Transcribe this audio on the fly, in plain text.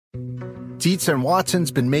Dietz and Watson's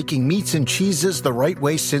been making meats and cheeses the right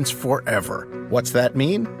way since forever. What's that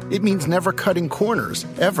mean? It means never cutting corners,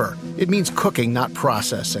 ever. It means cooking, not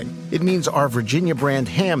processing. It means our Virginia brand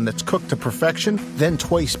ham that's cooked to perfection, then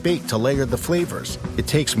twice baked to layer the flavors. It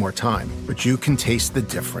takes more time, but you can taste the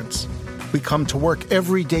difference. We come to work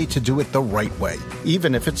every day to do it the right way,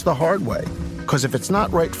 even if it's the hard way. Because if it's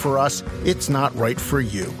not right for us, it's not right for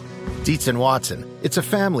you. Dietz and Watson, it's a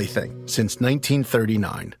family thing since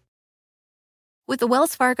 1939. With the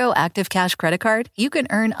Wells Fargo Active Cash Credit Card, you can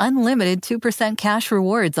earn unlimited 2% cash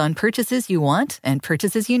rewards on purchases you want and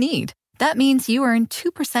purchases you need. That means you earn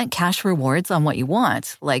 2% cash rewards on what you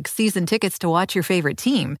want, like season tickets to watch your favorite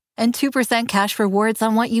team, and 2% cash rewards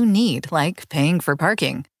on what you need, like paying for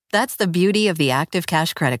parking. That's the beauty of the Active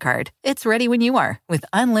Cash Credit Card. It's ready when you are, with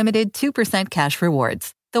unlimited 2% cash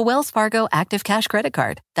rewards. The Wells Fargo Active Cash Credit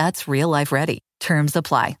Card. That's real life ready. Terms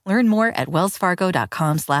apply. Learn more at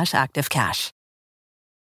wellsfargo.com/activecash.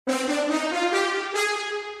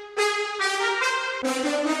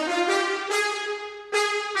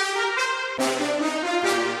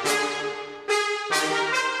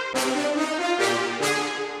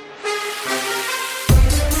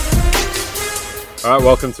 All right,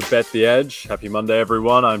 welcome to Bet the Edge. Happy Monday,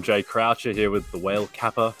 everyone. I'm Jay Croucher here with the Whale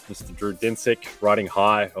Kappa, Mr. Drew Dinsick, riding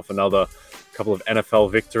high off another couple of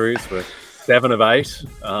NFL victories. We're 7 of 8,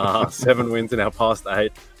 7 wins in our past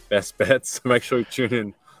 8 best bets. So make sure you tune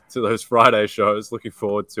in to those Friday shows. Looking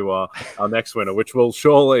forward to our next winner, which will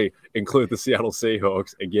surely include the Seattle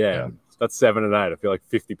Seahawks again. Yeah. That's 7 and 8. I feel like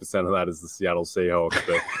 50% of that is the Seattle Seahawks.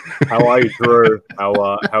 But how are you, Drew? How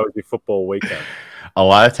was your football weekend? A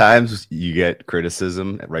lot of times you get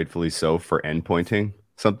criticism, rightfully so, for endpointing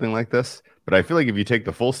something like this. But I feel like if you take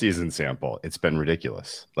the full season sample, it's been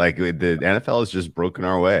ridiculous. Like the NFL has just broken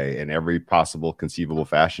our way in every possible conceivable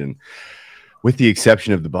fashion, with the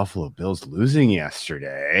exception of the Buffalo Bills losing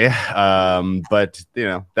yesterday. But, you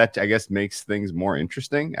know, that I guess makes things more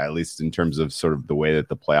interesting, at least in terms of sort of the way that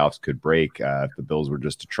the playoffs could break. If the Bills were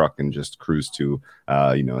just a truck and just cruise to,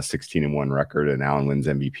 a 16-1 record and Allen wins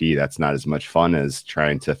MVP, that's not as much fun as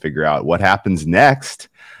trying to figure out what happens next.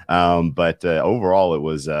 But overall, it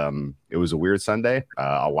was a weird Sunday.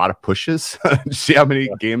 A lot of pushes. See how many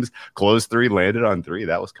games closed 3, landed on 3.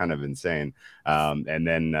 That was kind of insane. And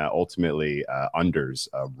then ultimately unders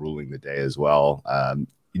ruling the day as well.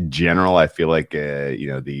 In general, I feel like the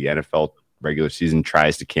NFL regular season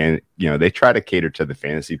tries to they try to cater to the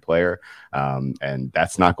fantasy player, and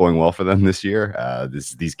that's not going well for them this year.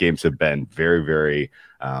 These games have been very, very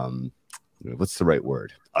what's the right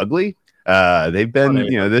word? Ugly. They've been,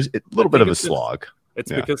 there's a little bit of a slog.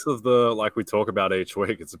 It's because of like we talk about each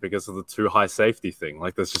week, it's because of the too high safety thing.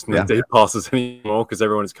 Like there's just no deep passes anymore because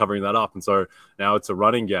everyone is covering that up. And so now it's a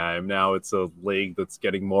running game. Now it's a league that's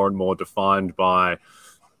getting more and more defined by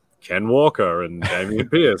Ken Walker and Damian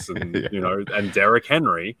Pierce and, and Derrick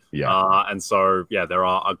Henry. Yeah. And so, there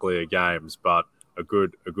are uglier games, but a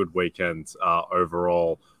good weekend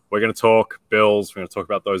overall. We're going to talk Bills. We're going to talk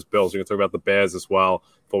about those Bills. We're going to talk about the Bears as well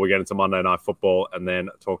before we get into Monday Night Football and then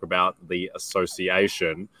talk about the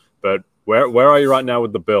association. But where are you right now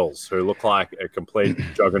with the Bills, who look like a complete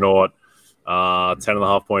juggernaut,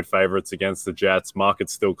 10.5-point favorites against the Jets? Market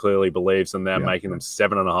still clearly believes in them, making them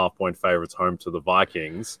 7.5-point favorites home to the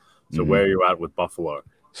Vikings. So where are you at with Buffalo?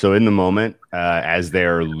 So in the moment, as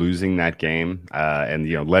they're losing that game, and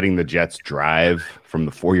letting the Jets drive from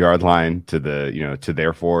the 4-yard line to to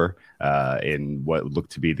their 4 in what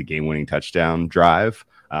looked to be the game-winning touchdown drive,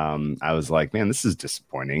 I was like, man, this is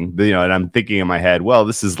disappointing. And I'm thinking in my head, well,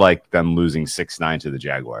 this is like them losing 6-9 to the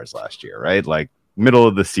Jaguars last year, right? Like middle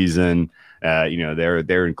of the season,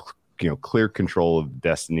 they're in clear control of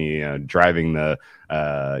destiny, driving the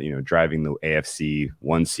AFC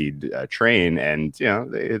 1 seed train, and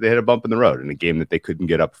they hit a bump in the road in a game that they couldn't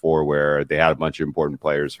get up for, where they had a bunch of important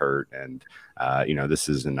players hurt, and this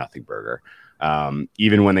is a nothing burger.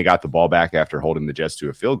 Even when they got the ball back after holding the Jets to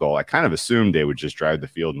a field goal, I kind of assumed they would just drive the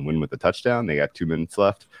field and win with a touchdown. They got 2 minutes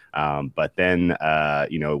left. But then,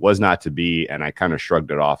 it was not to be. And I kind of shrugged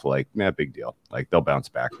it off like, big deal. Like, they'll bounce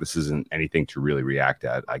back. This isn't anything to really react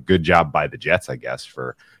at. A good job by the Jets, I guess,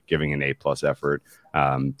 for giving an A+ effort,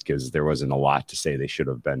 because there wasn't a lot to say they should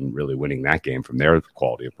have been really winning that game from their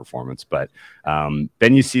quality of performance. But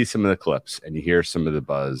then you see some of the clips and you hear some of the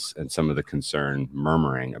buzz and some of the concern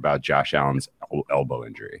murmuring about Josh Allen's elbow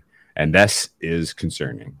injury. And this is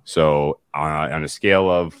concerning. So on a scale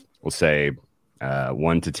of, we'll say,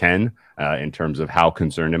 1 to 10 in terms of how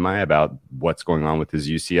concerned am I about what's going on with his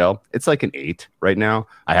UCL. It's like an 8 right now.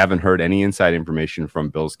 I haven't heard any inside information from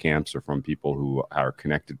Bills camps or from people who are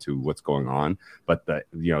connected to what's going on. But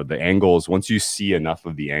the angles, once you see enough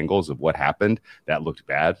of the angles of what happened, that looked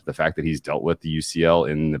bad. The fact that he's dealt with the UCL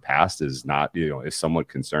in the past is not, is somewhat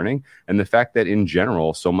concerning. And the fact that in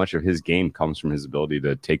general, so much of his game comes from his ability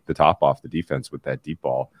to take the top off the defense with that deep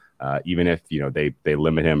ball. Even if, they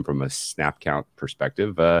limit him from a snap count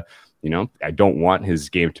perspective, I don't want his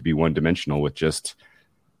game to be one dimensional with just,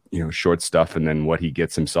 short stuff and then what he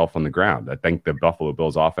gets himself on the ground. I think the Buffalo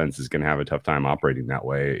Bills offense is going to have a tough time operating that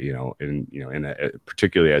way,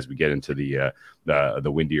 particularly as we get into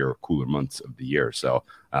the windier, cooler months of the year. So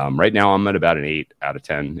right now I'm at about an 8 out of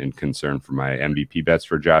 10 in concern for my MVP bets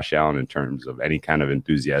for Josh Allen in terms of any kind of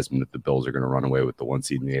enthusiasm that the Bills are going to run away with the 1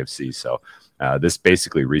 seed in the AFC. So this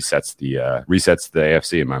basically resets the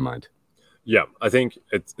AFC in my mind. Yeah, I think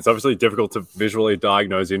it's obviously difficult to visually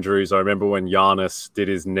diagnose injuries. I remember when Giannis did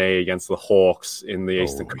his knee against the Hawks in the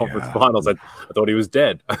Eastern Conference Finals. I thought he was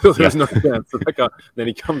dead. I thought there was no chance. Then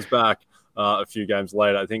he comes back a few games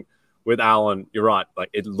later. I think with Allen, you're right. Like,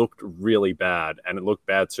 it looked really bad, and it looked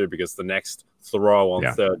bad too because the next throw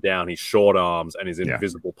on third down, he short arms and is in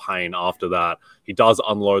visible pain after that. He does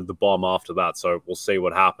unload the bomb after that, so we'll see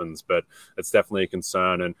what happens. But it's definitely a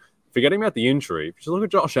concern. And forgetting about the injury, if you look at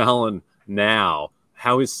Josh Allen now,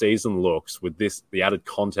 how his season looks with the added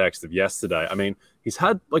context of yesterday. I mean, he's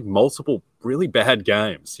had multiple really bad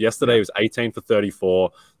games. Yesterday was 18 for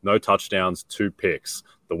 34, no touchdowns, 2 picks.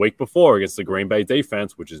 The week before against the Green Bay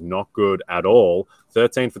defense, which is not good at all,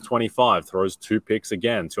 13 for 25, throws 2 picks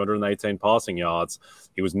again, 218 passing yards.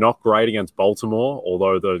 He was not great against Baltimore,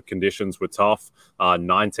 although the conditions were tough.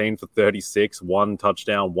 19 for 36, 1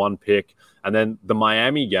 touchdown, 1 pick. And then the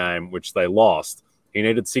Miami game, which they lost, he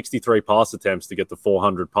needed 63 pass attempts to get to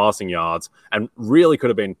 400 passing yards and really could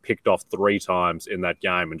have been picked off 3 times in that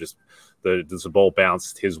game and just the ball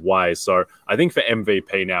bounced his way. So I think for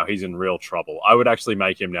MVP now, he's in real trouble. I would actually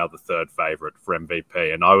make him now the 3rd favorite for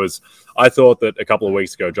MVP. And I thought that a couple of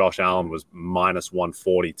weeks ago, Josh Allen was minus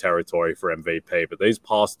 140 territory for MVP. But these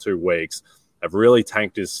past 2 weeks have really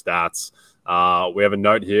tanked his stats. We have a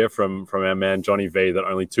note here from our man Johnny V that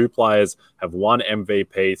only 2 players have won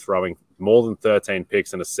MVP throwing more than 13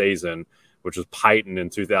 picks in a season, which was Peyton in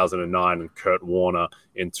 2009 and Kurt Warner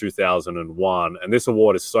in 2001. And this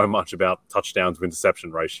award is so much about touchdowns to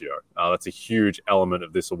interception ratio. That's a huge element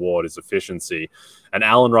of this award is efficiency. And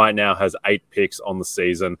Allen right now has 8 picks on the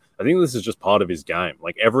season. I think this is just part of his game.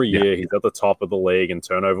 Like every year he's at the top of the league in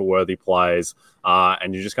turnover-worthy plays,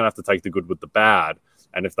 and you're just going to have to take the good with the bad.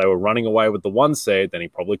 And if they were running away with the 1 seed, then he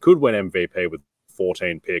probably could win MVP with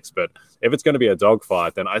 14 picks. But if it's going to be a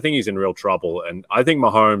dogfight, then I think he's in real trouble. And I think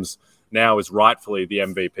Mahomes now is rightfully the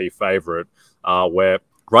MVP favorite, where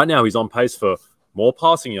right now he's on pace for more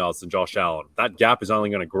passing yards than Josh Allen. That gap is only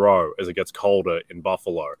going to grow as it gets colder in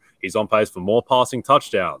Buffalo. He's on pace for more passing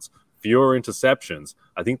touchdowns, fewer interceptions.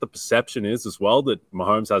 I think the perception is as well that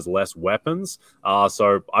Mahomes has less weapons.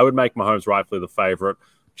 So I would make Mahomes rightfully the favorite.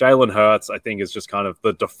 Jalen Hurts, I think, is just kind of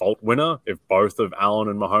the default winner if both of Allen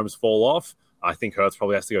and Mahomes fall off. I think Hurts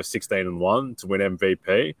probably has to go 16-1 to win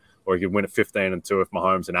MVP, or he could win at 15-2 if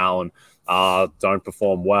Mahomes and Allen don't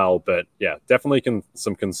perform well. But yeah, definitely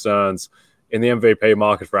some concerns in the MVP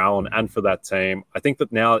market for Allen and for that team. I think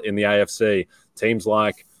that now in the AFC, teams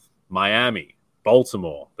like Miami,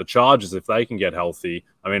 Baltimore, the Chargers, if they can get healthy.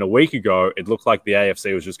 I mean, a week ago, it looked like the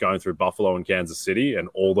AFC was just going through Buffalo and Kansas City, and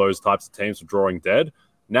all those types of teams were drawing dead.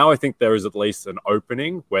 Now I think there is at least an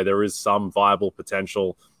opening where there is some viable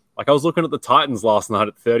potential. Like I was looking at the Titans last night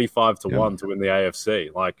at 35-1 to win the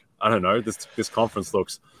AFC. Like, I don't know, this conference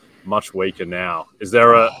looks much weaker now. Is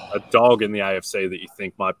there a dog in the AFC that you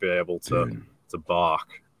think might be able to bark?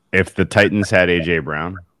 If the Titans had AJ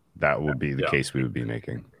Brown, that would be the case we would be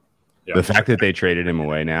making. Yeah. The fact that they traded him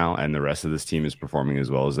away now and the rest of this team is performing as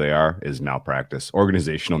well as they are is malpractice,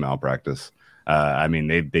 organizational malpractice. I mean,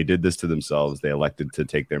 they did this to themselves. They elected to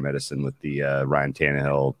take their medicine with the Ryan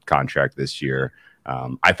Tannehill contract this year.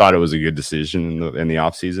 I thought it was a good decision in the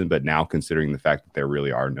offseason, but now considering the fact that there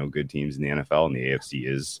really are no good teams in the NFL and the AFC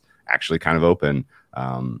is actually kind of open,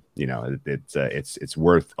 it's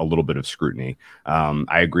worth a little bit of scrutiny.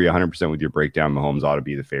 I agree 100% with your breakdown. Mahomes ought to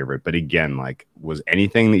be the favorite. But again, like, was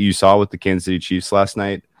anything that you saw with the Kansas City Chiefs last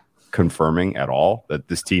night confirming at all that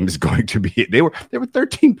this team is going to be? They were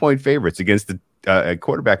 13-point favorites against a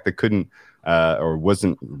quarterback that couldn't or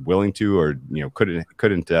wasn't willing to, or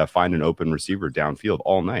couldn't find an open receiver downfield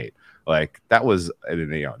all night. Like that was,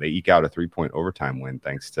 they eke out a 3-point overtime win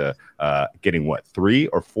thanks to getting 3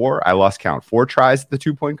 or 4. I lost count. 4 tries at the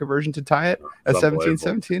 2-point conversion to tie it at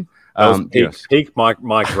 17-17. Peak Mike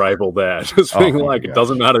Vrabel there, just being it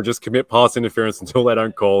doesn't matter, just commit pass interference until they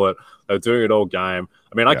don't call it. They're doing it all game.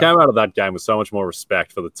 I mean, I came out of that game with so much more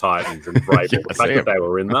respect for the Titans and Vrabel, the fact that they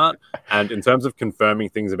were in that. And in terms of confirming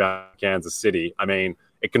things about Kansas City, I mean,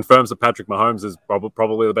 it confirms that Patrick Mahomes is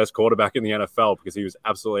probably the best quarterback in the NFL because he was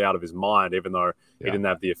absolutely out of his mind, even though he didn't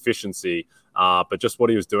have the efficiency. But just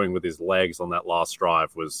what he was doing with his legs on that last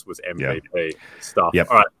drive was MVP stuff. Yep.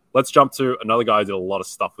 All right, let's jump to another guy who did a lot of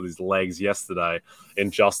stuff with his legs yesterday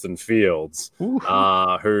in Justin Fields, who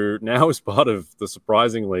now is part of the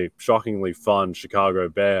surprisingly, shockingly fun Chicago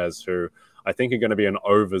Bears, who I think are going to be an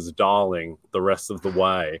overs darling the rest of the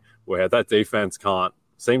way, where that defense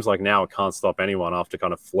seems like now it can't stop anyone after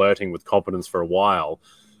kind of flirting with competence for a while.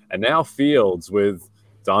 And now Fields with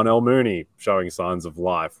Darnell Mooney showing signs of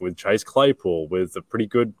life, with Chase Claypool, with a pretty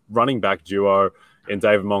good running back duo in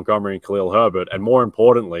David Montgomery and Khalil Herbert. And more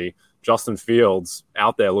importantly, Justin Fields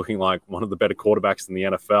out there looking like one of the better quarterbacks in the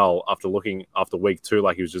NFL after week 2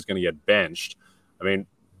 like he was just going to get benched. I mean,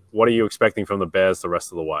 what are you expecting from the Bears the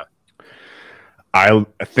rest of the way? I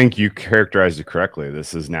think you characterized it correctly.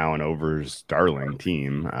 This is now an overs darling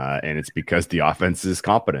team, and it's because the offense is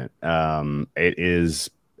competent. It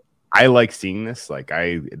is. I like seeing this.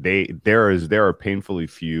 There are painfully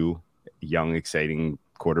few young, exciting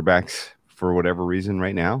quarterbacks for whatever reason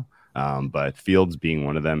right now. But Fields being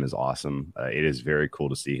one of them is awesome. It is very cool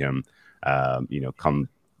to see him,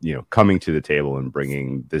 coming to the table and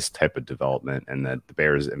bringing this type of development, and that the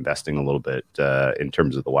Bears investing a little bit in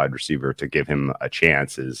terms of the wide receiver to give him a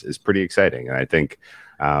chance is pretty exciting. And I think,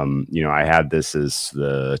 I had this as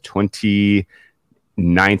the 29th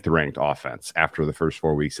ranked offense after the first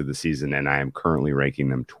 4 weeks of the season, and I am currently ranking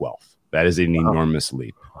them 12th. That is an enormous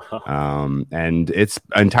leap. And it's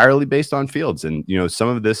entirely based on Fields. And, some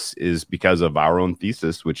of this is because of our own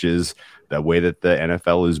thesis, which is the way that the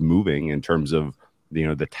NFL is moving in terms of,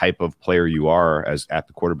 the type of player you are as at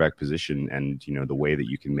the quarterback position, and, the way that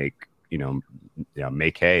you can make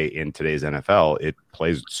hay in today's NFL. It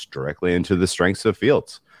plays directly into the strengths of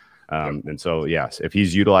Fields. And so, yes, if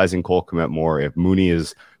he's utilizing Cole Kmet more, if Mooney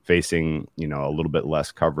is facing, a little bit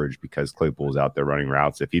less coverage because Claypool is out there running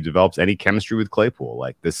routes, if he develops any chemistry with Claypool,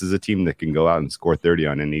 this is a team that can go out and score 30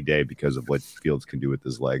 on any day because of what Fields can do with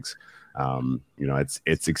his legs.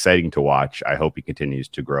 It's exciting to watch. I hope he continues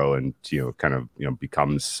to grow and,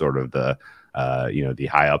 becomes sort of the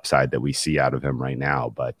high upside that we see out of him right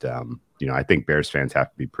now. But, I think Bears fans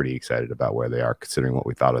have to be pretty excited about where they are, considering what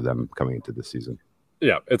we thought of them coming into the season.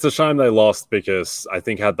 Yeah, it's a shame they lost, because I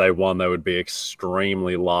think had they won, they would be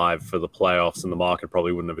extremely live for the playoffs, and the market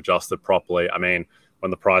probably wouldn't have adjusted properly. I mean, when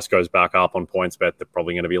the price goes back up on PointsBet, they're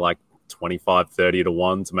probably going to be 25-30 to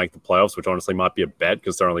 1 to make the playoffs, which honestly might be a bet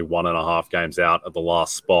because they're only 1.5 games out at the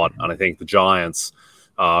last spot. And I think the Giants,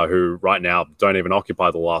 who right now don't even occupy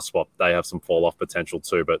the last spot, they have some fall-off potential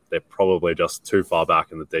too, but they're probably just too far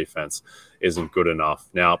back, and the defense isn't good enough.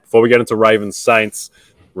 Now, before we get into Ravens-Saints,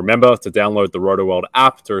 remember to download the RotoWorld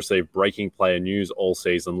app to receive breaking player news all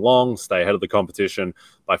season long. Stay ahead of the competition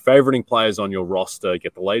by favoriting players on your roster.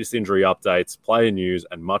 Get the latest injury updates, player news,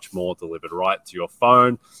 and much more delivered right to your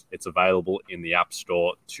phone. It's available in the App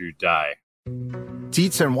Store today.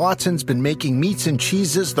 Dietz & Watson's been making meats and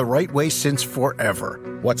cheeses the right way since forever.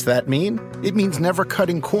 What's that mean? It means never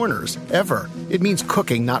cutting corners, ever. It means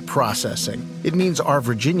cooking, not processing. It means our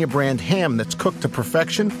Virginia brand ham that's cooked to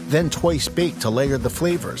perfection, then twice baked to layer the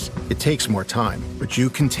flavors. It takes more time, but you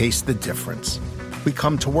can taste the difference. We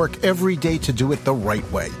come to work every day to do it the right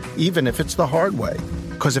way, even if it's the hard way.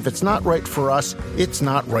 Because if it's not right for us, it's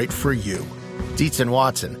not right for you. Dietz &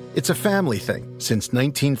 Watson, it's a family thing since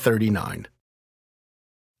 1939.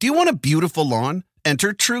 Do you want a beautiful lawn?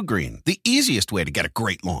 Enter TruGreen, the easiest way to get a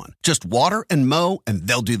great lawn. Just water and mow, and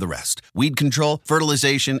they'll do the rest. Weed control,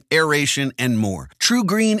 fertilization, aeration, and more.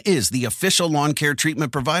 TruGreen is the official lawn care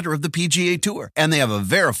treatment provider of the PGA Tour, and they have a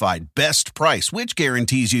verified best price, which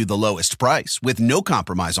guarantees you the lowest price with no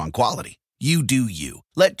compromise on quality. You do you.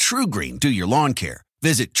 Let TruGreen do your lawn care.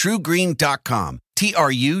 Visit TruGreen.com,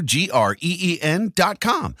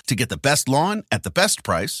 TruGreen.com, to get the best lawn at the best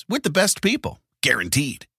price with the best people.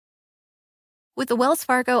 Guaranteed. With the Wells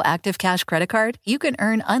Fargo Active Cash Credit Card, you can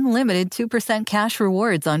earn unlimited 2% cash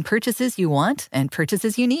rewards on purchases you want and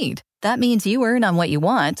purchases you need. That means you earn on what you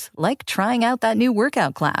want, like trying out that new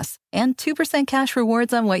workout class, and 2% cash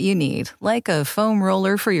rewards on what you need, like a foam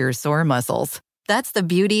roller for your sore muscles. That's the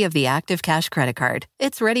beauty of the Active Cash Credit Card.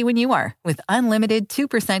 It's ready when you are, with unlimited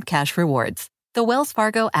 2% cash rewards. The Wells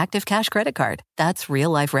Fargo Active Cash Credit Card. That's real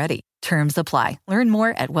life ready. Terms apply. Learn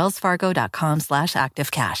more at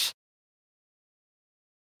wellsfargo.com/activecash.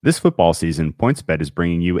 This football season, PointsBet is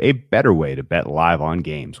bringing you a better way to bet live on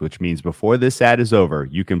games, which means before this ad is over,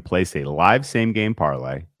 you can place a live same-game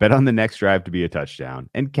parlay, bet on the next drive to be a touchdown,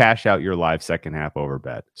 and cash out your live second-half over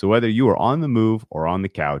bet. So whether you are on the move or on the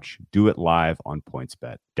couch, do it live on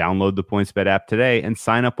PointsBet. Download the PointsBet app today and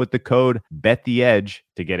sign up with the code BETTHEEDGE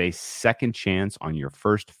to get a second chance on your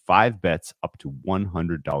first 5 bets up to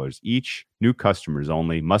 $100 each. New customers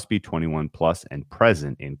only, must be 21 plus and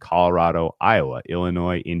present in Colorado, Iowa,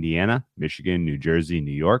 Illinois, Indiana, Michigan, New Jersey,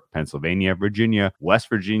 New York, Pennsylvania, Virginia, West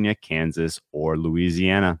Virginia, Kansas, or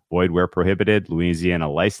Louisiana. Void where prohibited. Louisiana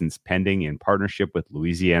license pending in partnership with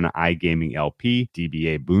Louisiana iGaming LP,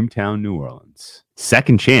 DBA Boomtown, New Orleans.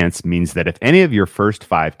 Second chance means that if any of your first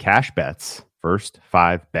 5 cash bets, first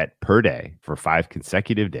 5 bet per day for 5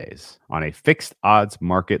 consecutive days on a fixed odds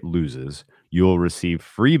market loses, you will receive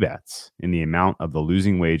free bets in the amount of the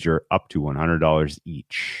losing wager up to $100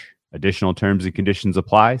 each. Additional terms and conditions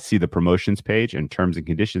apply. See the promotions page and terms and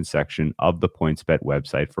conditions section of the PointsBet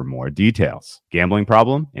website for more details. Gambling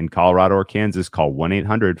problem? In Colorado or Kansas, call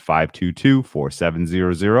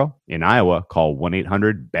 1-800-522-4700. In Iowa, call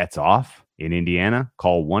 1-800-BETS-OFF. In Indiana,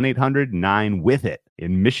 call 1-800-9-WITH-IT.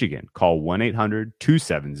 In Michigan, call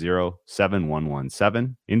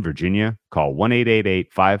 1-800-270-7117. In Virginia, call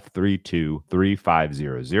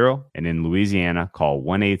 1-888-532-3500. And in Louisiana, call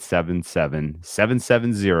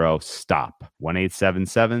 1-877-770-STOP.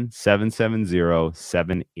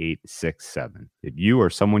 1-877-770-7867. If you or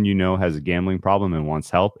someone you know has a gambling problem and wants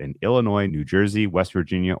help in Illinois, New Jersey, West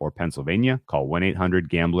Virginia, or Pennsylvania, call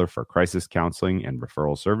 1-800-GAMBLER for crisis counseling and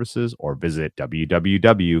referral services, or visit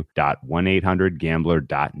www.1800gambler.net.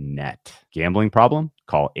 Gambling problem?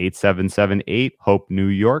 Call 877-8-HOPE-NEW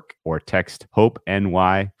YORK or text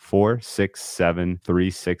HOPE-NY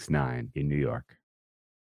 467-369 in New York.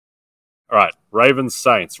 All right, Ravens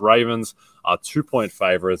Saints. Ravens are 2-point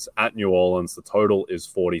favorites at New Orleans. The total is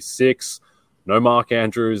 46. No Mark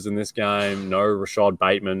Andrews in this game. No Rashad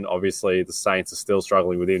Bateman. Obviously, the Saints are still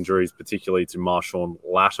struggling with injuries, particularly to Marshawn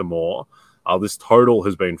Lattimore. This total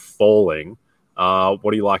has been falling. What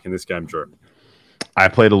do you like in this game, Drew? I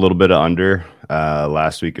played a little bit of under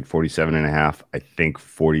last week at 47.5. I think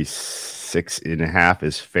 46.5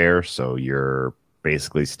 is fair. So you're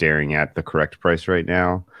basically staring at the correct price right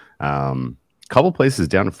now. Couple places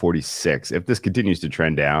down to 46. If this continues to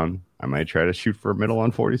trend down, I might try to shoot for a middle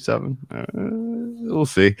on 47. We'll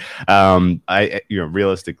see.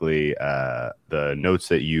 Realistically, the notes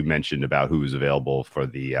that you mentioned about who was available for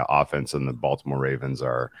the offense and the Baltimore Ravens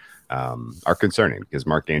are concerning because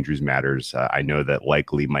Mark Andrews matters. I know that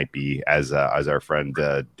likely might be, as our friend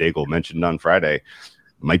Daigle mentioned on Friday,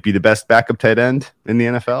 might be the best backup tight end in the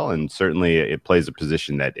NFL, and certainly it plays a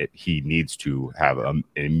position that he needs to have an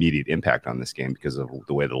immediate impact on this game because of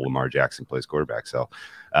the way that Lamar Jackson plays quarterback. So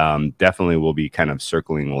definitely we'll be kind of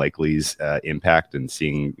circling Likely's impact and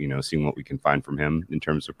seeing what we can find from him in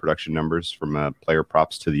terms of production numbers from a player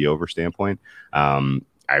props to the over standpoint.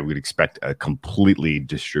 I would expect a completely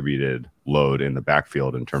distributed load in the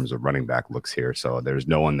backfield in terms of running back looks here. So there's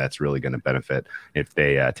no one that's really going to benefit if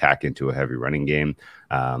they tack into a heavy running game.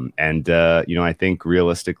 I think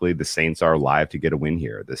realistically, the Saints are live to get a win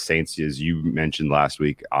here. The Saints, as you mentioned last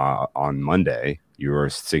week on Monday, you were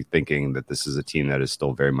thinking that this is a team that is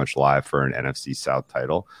still very much live for an NFC South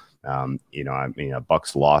title. A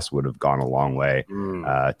Bucs loss would have gone a long way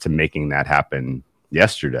to making that happen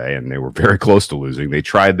yesterday, and they were very close to losing. They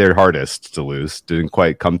tried their hardest to lose, didn't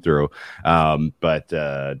quite come through, but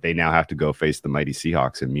they now have to go face the mighty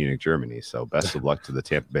Seahawks in Munich, Germany. So best of luck to the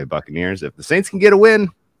Tampa Bay Buccaneers. If the Saints can get a win,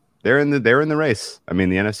 they're in the race. I mean,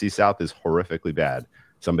 the NFC South is horrifically bad.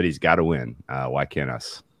 Somebody's got to win. Why can't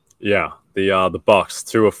us? Yeah, the Bucs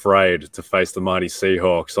too afraid to face the mighty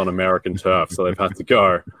Seahawks on American turf, so they've had to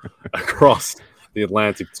go across the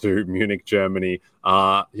Atlantic to Munich, Germany.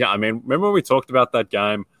 Remember when we talked about that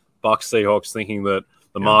game, Bucs Seahawks, thinking that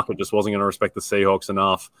the market just wasn't going to respect the Seahawks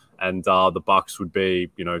enough, and the Bucs would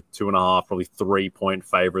be, 2.5, probably 3-point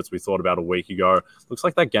favorites we thought about a week ago. Looks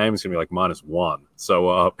like that game is going to be like -1.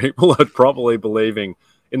 So people are probably believing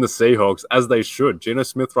in the Seahawks, as they should. Geno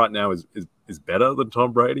Smith right now is better than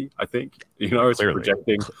Tom Brady, I think. It's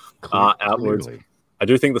projecting outwards. I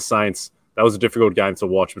do think the Saints, that was a difficult game to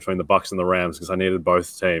watch between the Bucks and the Rams because I needed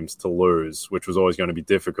both teams to lose, which was always going to be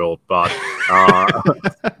difficult. But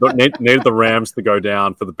needed the Rams to go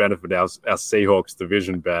down for the benefit of our Seahawks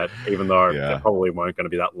division bet, even though they probably weren't going to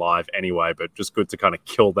be that live anyway. But just good to kind of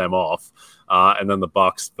kill them off. And then the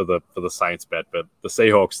Bucks for the Saints bet. But the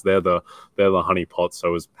Seahawks, they're the honeypot. So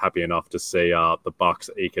I was happy enough to see the Bucks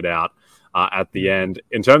eke it out at the end.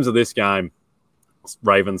 In terms of this game,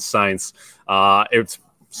 Ravens Saints, it's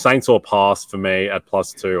Saints or pass for me at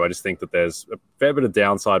 +2. I just think that there's a fair bit of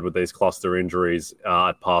downside with these cluster injuries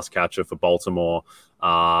at pass catcher for Baltimore.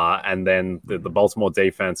 And then the Baltimore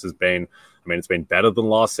defense has been, it's been better than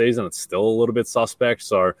last season. It's still a little bit suspect.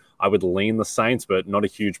 So I would lean the Saints, but not a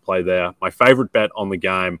huge play there. My favorite bet on the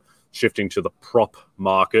game, shifting to the prop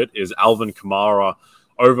market, is Alvin Kamara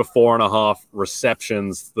over 4.5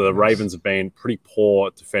 receptions. The Ravens have been pretty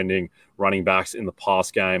poor defending running backs in the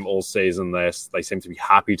pass game all season. They seem to be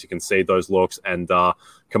happy to concede those looks. And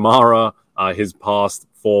Kamara, his past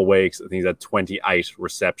 4 weeks, I think he's had 28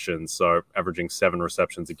 receptions, so averaging 7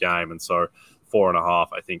 receptions a game. And so 4.5,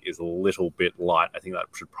 I think, is a little bit light. I think that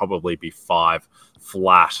should probably be 5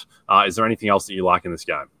 flat. Is there anything else that you like in this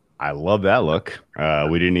game? I love that look.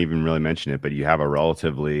 We didn't even really mention it, but you have a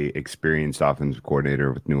relatively experienced offensive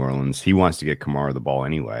coordinator with New Orleans. He wants to get Kamara the ball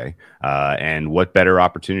anyway. And what better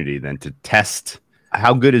opportunity than to test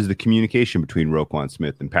how good is the communication between Roquan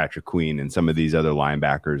Smith and Patrick Queen and some of these other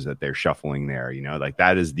linebackers that they're shuffling there. Like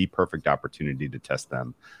that is the perfect opportunity to test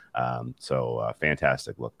them. So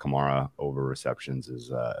fantastic look. Kamara over receptions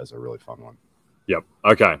is a really fun one. Yep.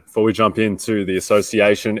 Okay. Before we jump into the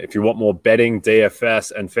association, if you want more betting,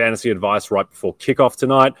 DFS, and fantasy advice right before kickoff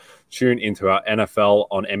tonight, tune into our NFL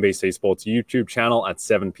on NBC Sports YouTube channel at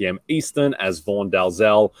 7 p.m. Eastern as Vaughn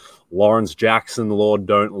Dalzell, Lawrence Jackson, Lord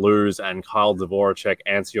Don't Lose, and Kyle Dvoracek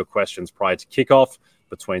answer your questions prior to kickoff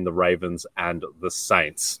between the Ravens and the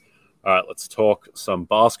Saints. All right, let's talk some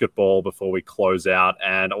basketball before we close out.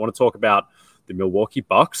 And I want to talk about the Milwaukee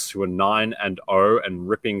Bucks, who are 9-0 and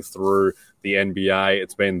ripping through the NBA.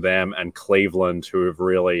 It's been them and Cleveland who have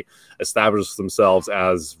really established themselves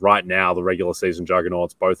as, right now, the regular season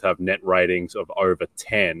juggernauts. Both have net ratings of over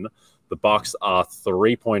 10. The Bucks are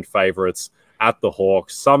 3-point favorites at the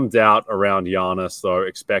Hawks. Some doubt around Giannis, though.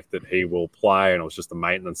 Expect that he will play, and it was just a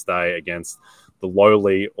maintenance day against the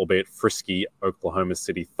lowly, albeit frisky, Oklahoma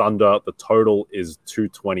City Thunder. The total is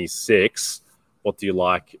 226. What do you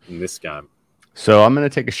like in this game? So I'm going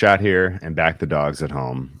to take a shot here and back the dogs at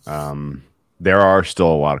home. There are still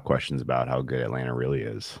a lot of questions about how good Atlanta really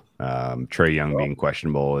is. Trae Young being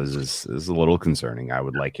questionable is a little concerning. I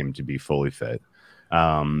would like him to be fully fit.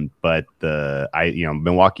 But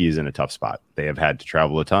Milwaukee is in a tough spot. They have had to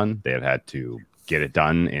travel a ton. They have had to get it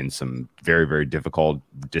done in some very, very difficult,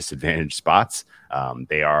 disadvantaged spots.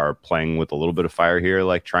 They are playing with a little bit of fire here,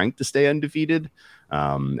 like trying to stay undefeated.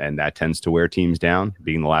 And that tends to wear teams down.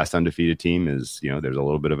 Being the last undefeated team is, there's a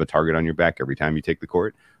little bit of a target on your back every time you take the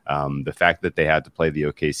court. The fact that they had to play the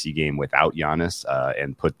OKC game without Giannis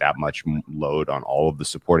and put that much load on all of the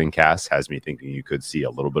supporting cast has me thinking you could see a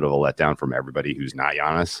little bit of a letdown from everybody who's not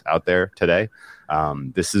Giannis out there today.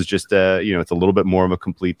 This is just it's a little bit more of a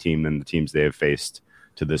complete team than the teams they have faced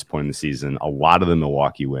to this point in the season. A lot of the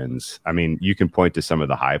Milwaukee wins. I mean, you can point to some of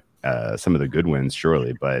the good wins,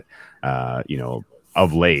 surely, but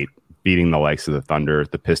of late, beating the likes of the Thunder,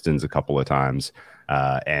 the Pistons a couple of times,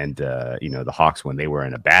 and the Hawks when they were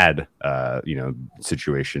in a bad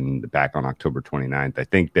situation back on October 29th. I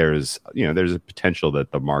think there's a potential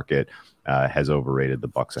that the market has overrated the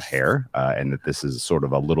Bucks a hair, and that this is sort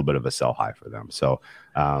of a little bit of a sell high for them. So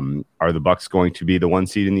are the Bucks going to be the 1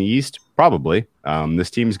 seed in the East? Probably. This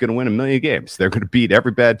team is going to win 1 million games. They're going to beat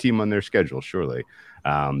every bad team on their schedule, surely.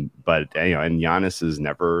 But and Giannis is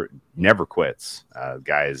never quits.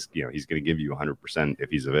 Guys, he's going to give you 100% if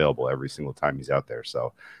he's available every single time he's out there.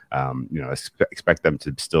 So, expect them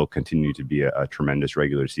to still continue to be a tremendous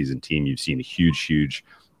regular season team. You've seen a huge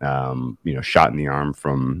shot in the arm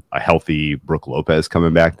from a healthy Brook Lopez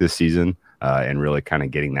coming back this season, and really kind of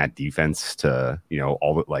getting that defense to,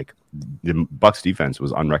 the Bucks defense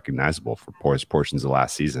was unrecognizable for portions of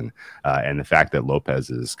last season. And the fact that Lopez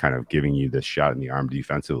is kind of giving you this shot in the arm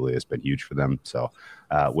defensively has been huge for them. So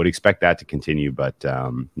would expect that to continue. But,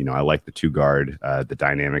 I like the 2-guard, the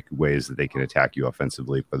dynamic ways that they can attack you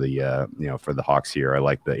offensively for the Hawks here. I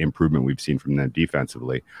like the improvement we've seen from them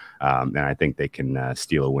defensively. And I think they can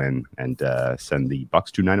steal a win and send the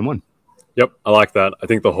Bucks to 9-1. Yep, I like that. I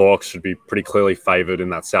think the Hawks should be pretty clearly favored in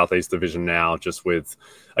that Southeast division now, just with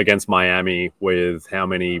against Miami, with how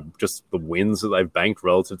many just the wins that they've banked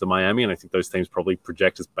relative to Miami. And I think those teams probably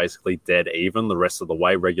project as basically dead even the rest of the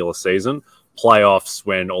way regular season. Playoffs,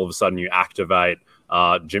 when all of a sudden you activate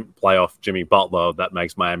playoff Jimmy Butler, that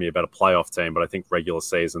makes Miami a better playoff team. But I think regular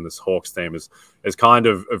season, this Hawks team is kind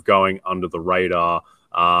of going under the radar.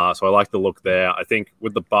 So I like the look there. I think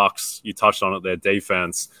with the Bucks, you touched on it, their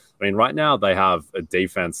defense. I mean, right now they have a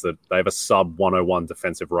defense that they have a sub 101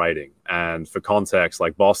 defensive rating. And for context,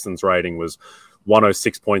 like Boston's rating was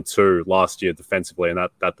 106.2 last year defensively, and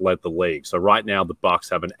that led the league. So right now the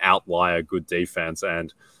Bucks have an outlier good defense.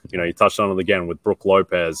 And, you touched on it again with Brook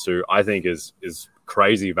Lopez, who I think is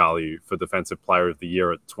crazy value for Defensive Player of the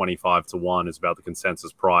Year at 25-1 is about the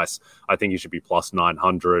consensus price. I think he should be plus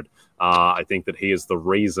 900. I think that he is the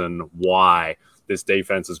reason why this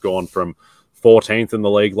defense has gone from 14th in the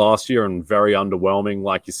league last year and very underwhelming,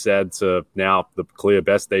 like you said, to now the clear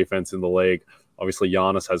best defense in the league. Obviously,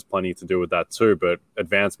 Giannis has plenty to do with that too, but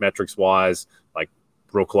advanced metrics-wise, like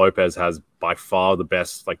Brook Lopez has by far the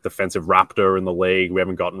best defensive raptor in the league. We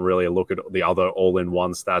haven't gotten really a look at the other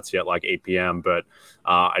all-in-one stats yet, like EPM, but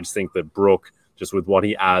I just think that Brook, just with what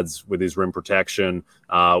he adds with his rim protection,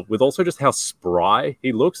 with also just how spry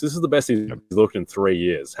he looks. This is the best he's looked in 3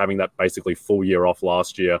 years, having that basically full year off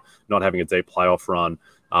last year, not having a deep playoff run.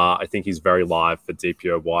 I think he's very live for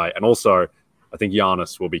DPOY. And also, I think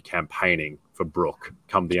Giannis will be campaigning for Brook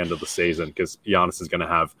come the end of the season because Giannis is going to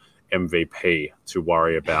have MVP to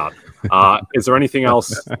worry about. Is there anything else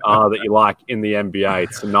that you like in the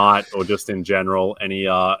NBA tonight or just in general?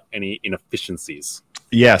 Any inefficiencies?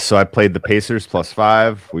 Yeah, so I played the Pacers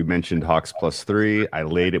 +5. We mentioned Hawks +3. I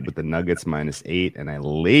laid it with the Nuggets -8, and I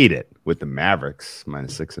laid it with the Mavericks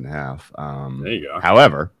 -6.5. There you go.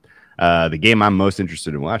 However, the game I'm most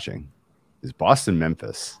interested in watching is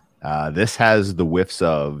Boston-Memphis. This has the whiffs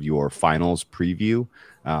of your finals preview.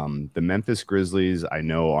 The Memphis Grizzlies, I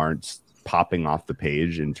know, aren't popping off the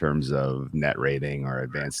page in terms of net rating or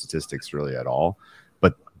advanced statistics really at all.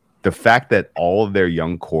 But the fact that all of their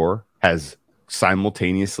young core has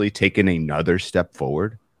simultaneously taken another step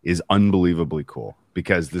forward is unbelievably cool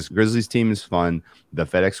because this Grizzlies team is fun. The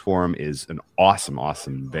FedEx Forum is an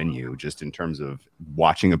awesome venue just in terms of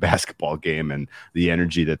watching a basketball game and the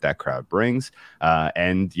energy that crowd brings.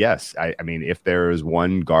 And yes, I mean, if there is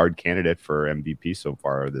one guard candidate for MVP so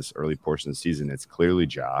far this early portion of the season, it's clearly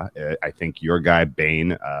Ja. I think your guy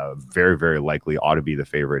Bane very, very likely ought to be the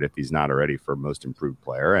favorite if he's not already for most improved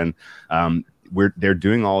player. And they're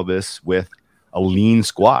doing all of this with a lean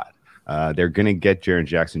squad. They're going to get Jaren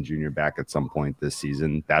Jackson Jr. back at some point this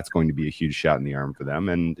season. That's going to be a huge shot in the arm for them.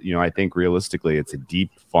 And, I think realistically, it's a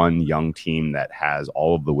deep, fun, young team that has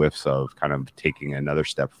all of the whiffs of kind of taking another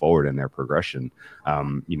step forward in their progression.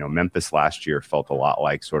 Memphis last year felt a lot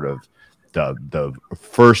like sort of the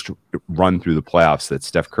first run through the playoffs that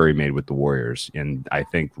Steph Curry made with the Warriors. And I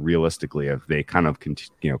think realistically, if they kind of can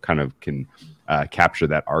capture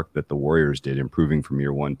that arc that the Warriors did, improving from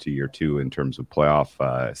year 1 to year 2 in terms of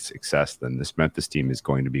playoff success, then this Memphis team is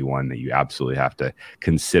going to be one that you absolutely have to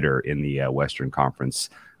consider in the Western Conference,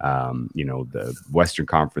 the Western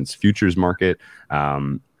Conference futures market.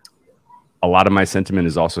 A lot of my sentiment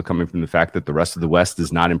is also coming from the fact that the rest of the West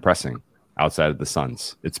is not impressing outside of the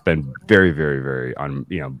Suns. It's been very, very, very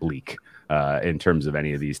bleak in terms of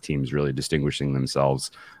any of these teams really distinguishing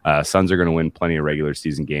themselves. Suns are going to win plenty of regular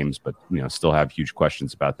season games, but still have huge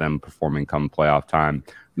questions about them performing come playoff time.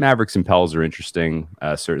 Mavericks and Pels are interesting,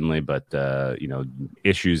 certainly, but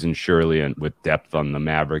issues in Shirley and with depth on the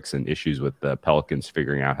Mavericks and issues with the Pelicans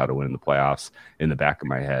figuring out how to win in the playoffs in the back of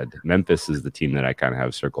my head. Memphis is the team that I kind of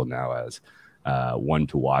have circled now as one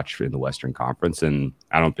to watch in the Western Conference, and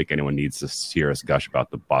I don't think anyone needs to hear us gush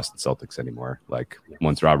about the Boston Celtics anymore. Like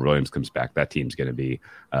once Robert Williams comes back, that team's going to be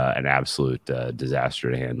an absolute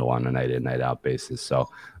disaster to handle on a night in, night out basis. So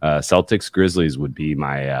Celtics Grizzlies would be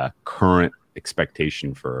my current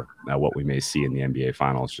expectation for what we may see in the NBA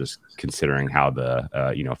Finals, just considering how the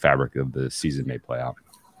fabric of the season may play out.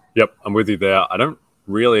 Yep, I'm with you there. I don't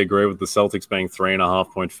really agree with the Celtics being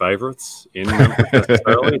 3.5-point favorites in Memphis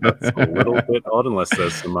necessarily. That's a little bit odd unless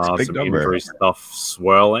there's some injury stuff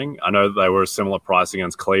swirling. I know they were a similar price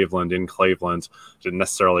against Cleveland in Cleveland. Didn't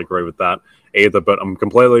necessarily agree with that either, but I'm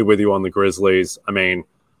completely with you on the Grizzlies. I mean,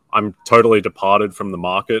 I'm totally departed from the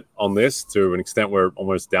market on this to an extent where I'm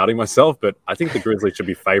almost doubting myself, but I think the Grizzlies should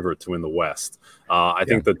be favorite to win the West. I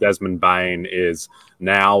think that Desmond Bane is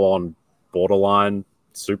now on borderline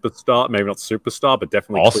superstar, maybe not superstar, but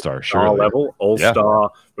definitely all-star, surely. level.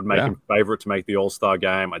 All-star would make him favorite to make the All-Star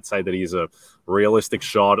game. I'd say that he's a realistic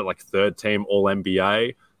shot at like third team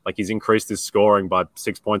All-NBA. Like he's increased his scoring by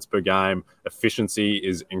 6 points per game. Efficiency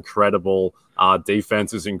is incredible.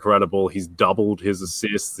 Defense is incredible. He's doubled his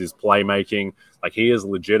assists, his playmaking. Like he is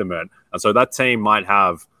legitimate. And so that team might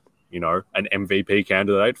have, an MVP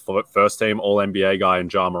candidate for first team All-NBA guy in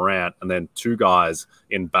Ja Morant, and then two guys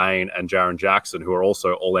in Bane and Jaren Jackson who are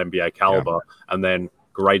also All-NBA caliber, and then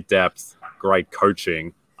great depth, great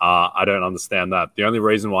coaching. I don't understand that. The only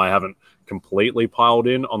reason why I haven't completely piled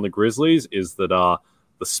in on the Grizzlies is that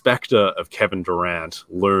the specter of Kevin Durant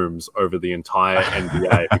looms over the entire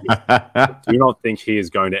NBA. I do not think he is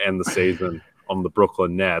going to end the season on the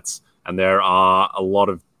Brooklyn Nets, and there are a lot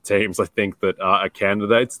of teams, I think, that are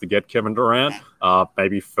candidates to get Kevin Durant.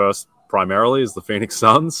 Maybe first primarily is the Phoenix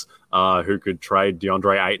Suns, who could trade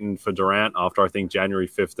DeAndre Ayton for Durant after, I think, January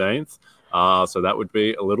 15th. So that would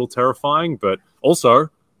be a little terrifying. But also,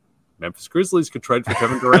 Memphis Grizzlies could trade for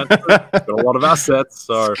Kevin Durant. Got a lot of assets.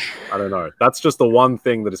 So I don't know. That's just the one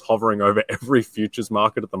thing that is hovering over every futures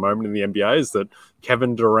market at the moment in the NBA is that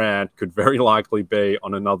Kevin Durant could very likely be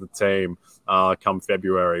on another team come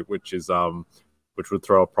February, which would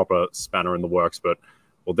throw a proper spanner in the works. But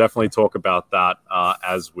we'll definitely talk about that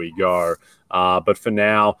as we go. But for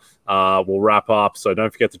now, we'll wrap up. So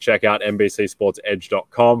don't forget to check out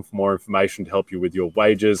NBCSportsEdge.com for more information to help you with your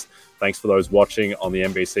wagers. Thanks for those watching on the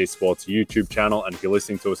NBC Sports YouTube channel. And if you're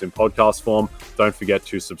listening to us in podcast form, don't forget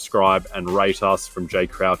to subscribe and rate us. From Jay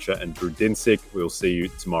Croucher and Drew Dinsick, we'll see you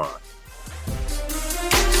tomorrow.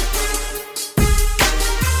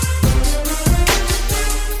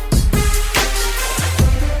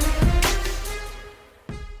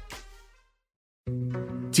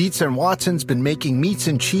 Dietz & Watson's been making meats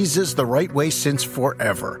and cheeses the right way since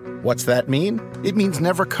forever. What's that mean? It means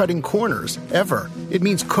never cutting corners, ever. It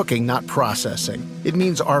means cooking, not processing. It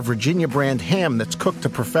means our Virginia brand ham that's cooked to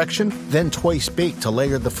perfection, then twice baked to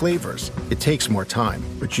layer the flavors. It takes more time,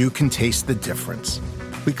 but you can taste the difference.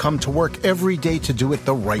 We come to work every day to do it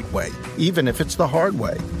the right way, even if it's the hard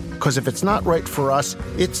way. Because if it's not right for us,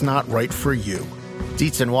 it's not right for you.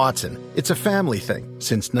 Dietz & Watson, it's a family thing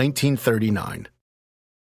since 1939.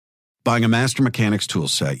 Buying a Master Mechanics tool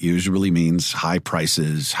set usually means high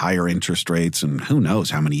prices, higher interest rates, and who knows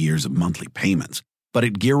how many years of monthly payments. But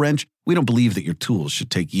at GearWrench, we don't believe that your tools should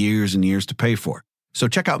take years and years to pay for. So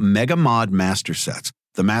check out Mega Mod Master Sets,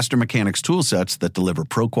 the Master Mechanics tool sets that deliver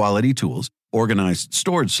pro-quality tools, organized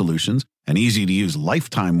storage solutions, an easy-to-use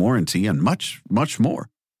lifetime warranty, and much, much more.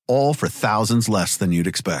 All for thousands less than you'd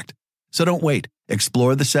expect. So don't wait.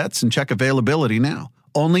 Explore the sets and check availability now.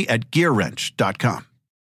 Only at GearWrench.com.